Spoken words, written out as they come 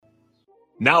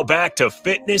Now back to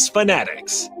Fitness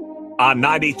Fanatics on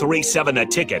 93.7 The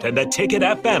Ticket and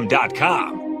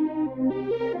theticketfm.com.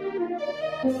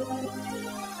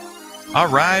 All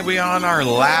right, we are on our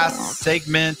last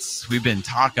segment. We've been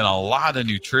talking a lot of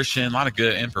nutrition, a lot of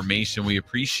good information. We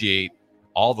appreciate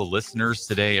all the listeners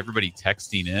today, everybody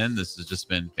texting in. This has just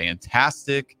been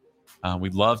fantastic.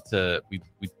 We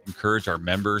encourage our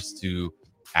members to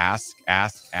ask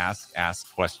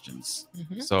questions.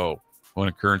 Mm-hmm. So I want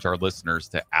to encourage our listeners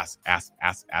to ask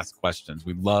questions.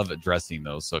 We love addressing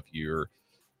those. So if you're,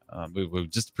 we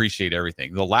just appreciate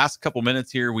everything. The last couple minutes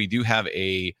here, we do have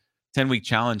a 10-week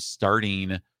challenge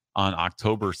starting on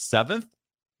October 7th.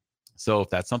 So if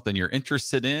that's something you're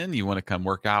interested in, you want to come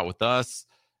work out with us,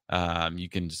 you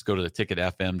can just go to the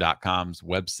ticketfm.com's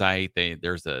website.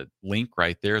 There's a link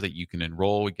right there that you can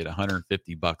enroll. We get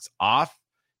 $150 off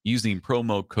using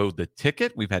promo code The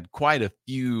Ticket. We've had quite a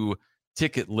few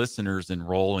ticket listeners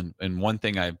enroll. And one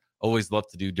thing I've always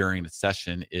loved to do during the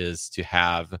session is to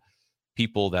have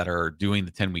people that are doing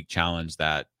the 10-week challenge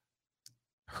that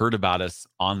heard about us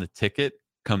on the ticket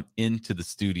come into the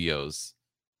studios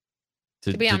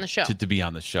to be on the show. To be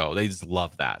on the show. They just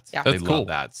love that. Yeah. They That's love cool.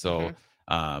 that. So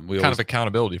we kind of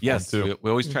accountability for yes, them too. we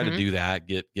always try to do that,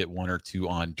 get one or two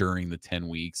on during the 10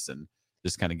 weeks and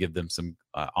just kind of give them some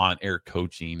on-air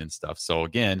coaching and stuff. So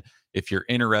again, if you're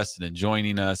interested in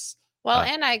joining us. Well,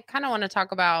 and I kind of want to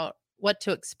talk about what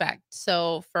to expect.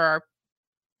 So for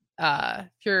our,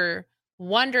 if you're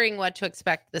wondering what to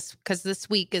expect because this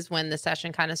week is when the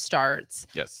session kind of starts.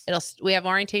 Yes. We have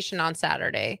orientation on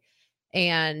Saturday.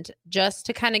 And just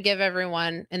to kind of give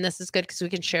everyone, and this is good because we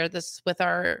can share this with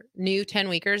our new 10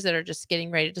 weekers that are just getting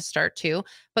ready to start too,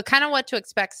 but kind of what to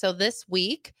expect. So this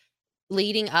week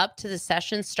leading up to the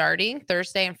session starting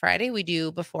Thursday and Friday, we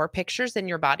do before pictures in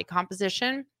your body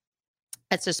composition.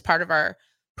 It's just part of our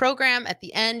program. At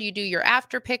the end, you do your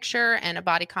after picture and a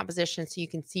body composition so you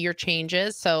can see your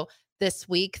changes. So this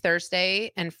week,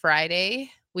 Thursday and Friday,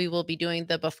 we will be doing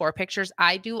the before pictures.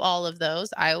 I do all of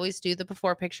those. I always do the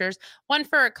before pictures, one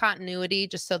for a continuity,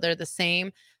 just so they're the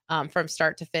same from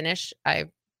start to finish. I have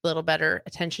a little better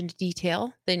attention to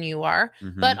detail than you are,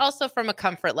 but also from a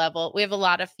comfort level. We have a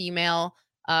lot of female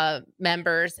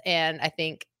members. And I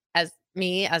think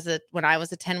when I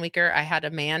was a 10-weeker, I had a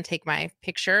man take my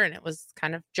picture and it was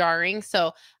kind of jarring.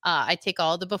 So I take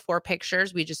all the before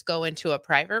pictures. We just go into a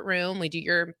private room. We do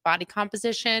your body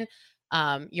composition.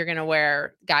 Guys are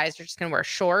just going to wear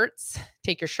shorts,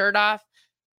 take your shirt off.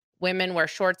 Women wear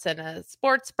shorts and a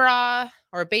sports bra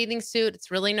or a bathing suit.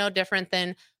 It's really no different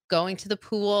than going to the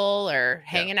pool or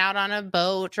hanging out on a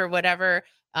boat or whatever.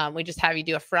 We just have you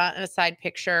do a front and a side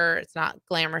picture. It's not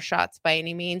glamour shots by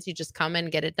any means. You just come in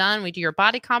and get it done. We do your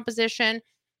body composition.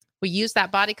 We use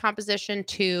that body composition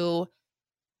to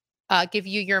give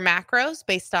you your macros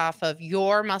based off of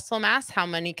your muscle mass, how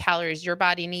many calories your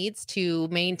body needs to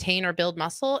maintain or build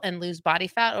muscle and lose body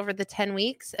fat over the 10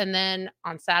 weeks. And then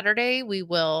on Saturday, we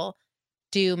will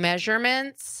do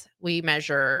measurements. We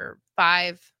measure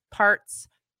 5 parts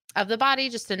of the body,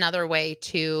 just another way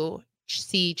to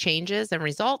see changes and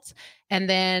results. And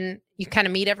then you kind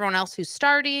of meet everyone else who's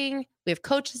starting. We have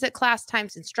coaches at class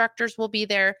times, instructors will be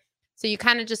there. So you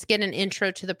kind of just get an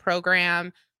intro to the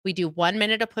program. We do 1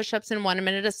 minute of push-ups and 1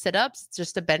 minute of sit-ups. It's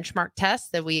just a benchmark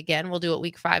test that we'll do at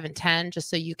week 5 and 10, just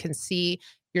so you can see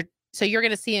you're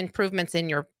going to see improvements in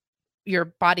your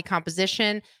body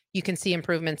composition. You can see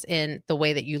improvements in the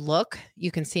way that you look. You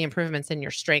can see improvements in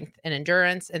your strength and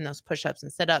endurance in those push-ups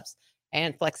and sit-ups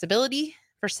and flexibility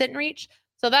for sit and reach.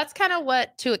 So that's kind of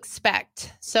what to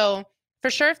expect. So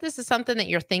for sure, if this is something that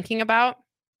you're thinking about,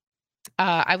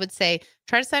 I would say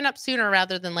try to sign up sooner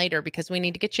rather than later because we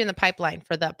need to get you in the pipeline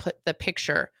for the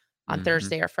picture on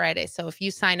Thursday or Friday. So if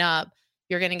you sign up,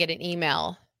 you're going to get an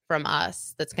email from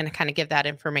us that's going to kind of give that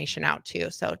information out too.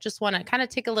 So just want to kind of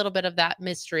take a little bit of that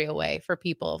mystery away for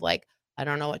people of like, I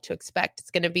don't know what to expect.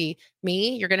 It's going to be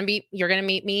me. You're going to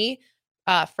meet me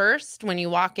first when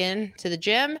you walk in to the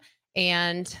gym.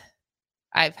 And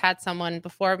I've had someone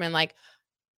before been like,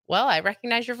 well, I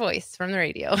recognize your voice from the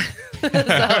radio. So,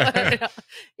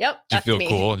 yep. Do you feel me.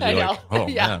 cool? You're like, oh,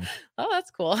 man. Oh,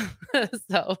 that's cool. But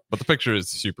the picture is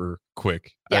super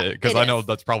quick. Yeah, because I know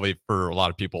that's probably for a lot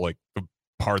of people, like the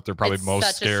part they're probably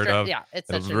most scared of. Yeah, it's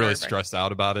and such a really nerve-wracking. stressed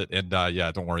out about it. And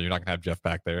don't worry, you're not gonna have Jeff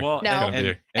back there. Well, No.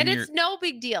 and it's no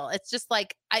big deal. It's just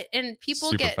like people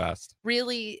super get fast.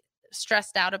 really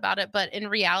stressed out about it. But in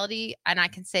reality, and I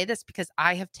can say this because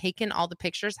I have taken all the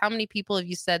pictures. How many people have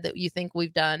you said that you think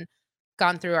we've gone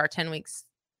through our 10 weeks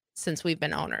since we've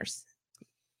been owners?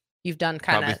 You've done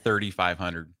kind probably of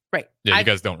 3,500. Right. Yeah, you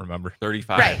guys don't remember.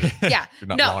 35. Right. Yeah. You're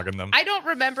not No, logging them. I don't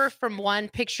remember from one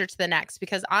picture to the next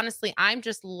because honestly, I'm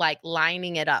just like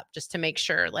lining it up just to make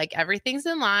sure like everything's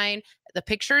in line. The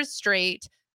picture is straight.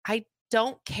 I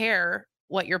don't care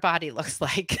what your body looks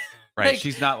like. Right. Like,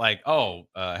 She's not like, oh,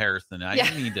 Harrison, I Yeah.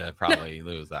 need to probably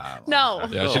lose that. No.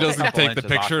 Yeah, Go she a doesn't couple take the inches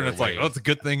picture off and your it's like, waist. oh, it's a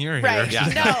good thing you're Right. here.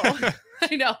 Yeah. No.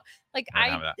 I know. Like I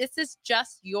don't have that. this is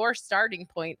just your starting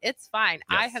point. It's fine.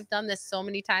 I Yes. have done this so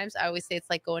many times. I always say it's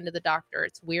like going to the doctor.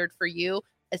 It's weird for you.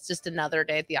 It's just another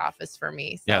day at the office for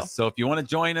me. So. Yes. So if you want to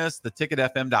join us,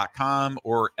 theticketfm.com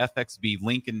or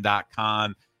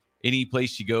fxblincoln.com, any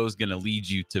place you go is going to lead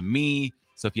you to me.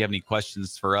 So if you have any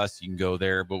questions for us, you can go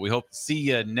there. But we hope to see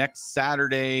you next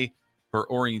Saturday for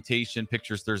orientation,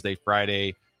 pictures Thursday,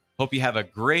 Friday. Hope you have a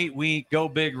great week. Go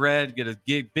Big Red. Get a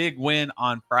big win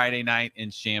on Friday night in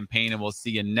Champaign. And we'll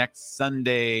see you next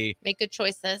Sunday. Make good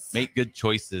choices. Make good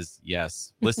choices.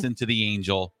 Yes. Listen to the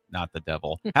angel, not the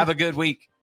devil. Have a good week.